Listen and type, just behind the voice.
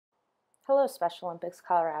Hello Special Olympics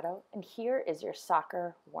Colorado, and here is your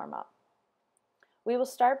soccer warm-up. We will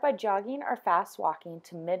start by jogging or fast walking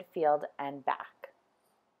to midfield and back.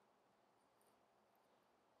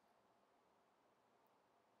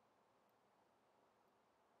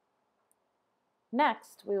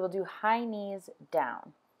 Next, we will do high knees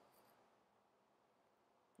down.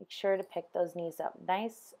 Make sure to pick those knees up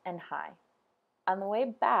nice and high. On the way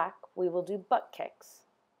back, we will do butt kicks.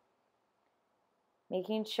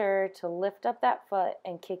 Making sure to lift up that foot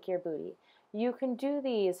and kick your booty. You can do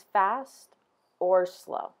these fast or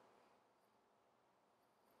slow.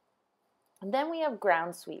 And then we have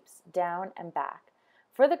ground sweeps, down and back.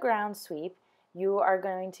 For the ground sweep, you are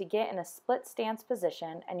going to get in a split stance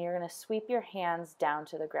position and you're going to sweep your hands down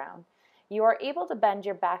to the ground. You are able to bend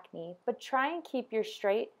your back knee, but try and keep your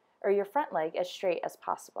front leg as straight as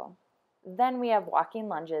possible. Then we have walking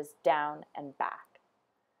lunges, down and back.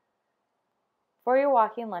 For your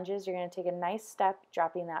walking lunges, you're going to take a nice step,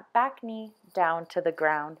 dropping that back knee down to the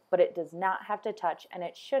ground, but it does not have to touch, and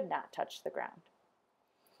it should not touch the ground.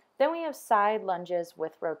 Then we have side lunges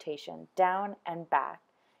with rotation, down and back.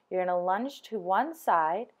 You're going to lunge to one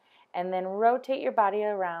side and then rotate your body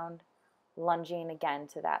around, lunging again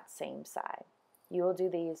to that same side. You will do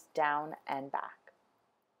these down and back.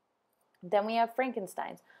 Then we have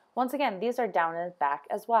Frankensteins. Once again, these are down and back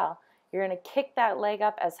as well. You're going to kick that leg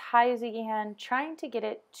up as high as you can, trying to get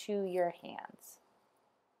it to your hands.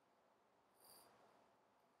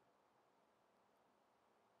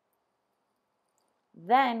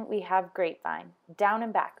 Then we have grapevine, down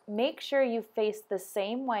and back. Make sure you face the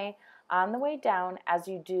same way on the way down as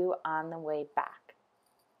you do on the way back.